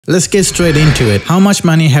Let's get straight into it. How much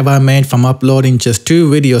money have I made from uploading just 2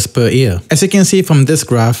 videos per year? As you can see from this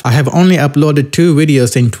graph, I have only uploaded 2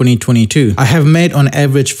 videos in 2022. I have made on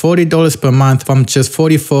average $40 per month from just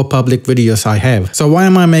 44 public videos I have. So why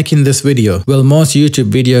am I making this video? Well, most YouTube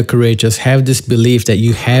video creators have this belief that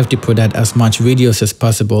you have to put out as much videos as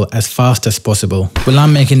possible as fast as possible. Well,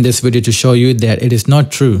 I'm making this video to show you that it is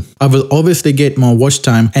not true. I will obviously get more watch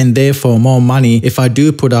time and therefore more money if I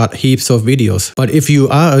do put out heaps of videos. But if you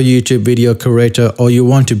are a YouTube video creator or you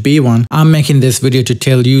want to be one, I'm making this video to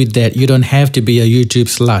tell you that you don't have to be a YouTube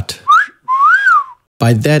slut.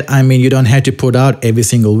 By that, I mean you don't have to put out every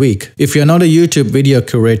single week. If you're not a YouTube video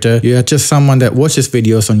creator, you are just someone that watches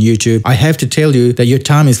videos on YouTube, I have to tell you that your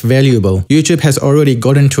time is valuable. YouTube has already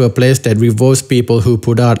gotten to a place that rewards people who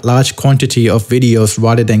put out large quantity of videos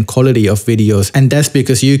rather than quality of videos, and that's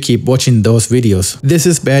because you keep watching those videos. This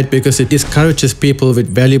is bad because it discourages people with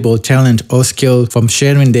valuable talent or skill from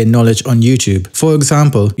sharing their knowledge on YouTube. For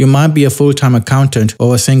example, you might be a full-time accountant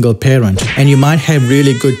or a single parent, and you might have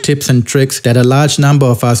really good tips and tricks that a large number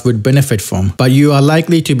of us would benefit from, but you are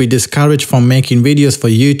likely to be discouraged from making videos for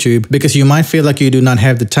YouTube because you might feel like you do not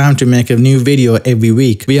have the time to make a new video every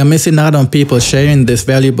week. We are missing out on people sharing this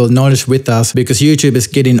valuable knowledge with us because YouTube is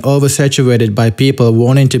getting oversaturated by people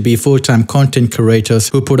wanting to be full-time content creators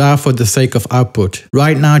who put out for the sake of output.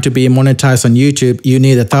 Right now, to be monetized on YouTube, you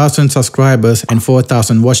need 1,000 subscribers and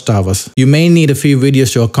 4,000 watch hours. You may need a few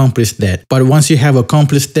videos to accomplish that, but once you have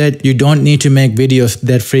accomplished that, you don't need to make videos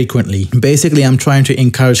that frequently. Basically, I'm trying to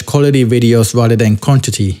encourage quality videos rather than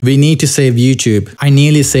quantity. We need to save YouTube. I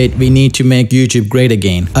nearly said we need to make YouTube great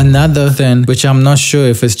again. Another thing, which I'm not sure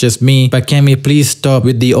if it's just me, but can we please stop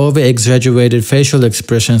with the over-exaggerated facial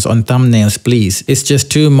expressions on thumbnails, please? It's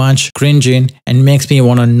just too much, cringing, and makes me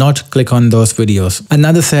want to not click on those videos.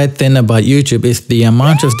 Another sad thing about YouTube is the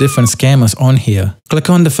amount of different scammers on here. Click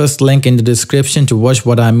on the first link in the description to watch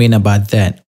what I mean about that.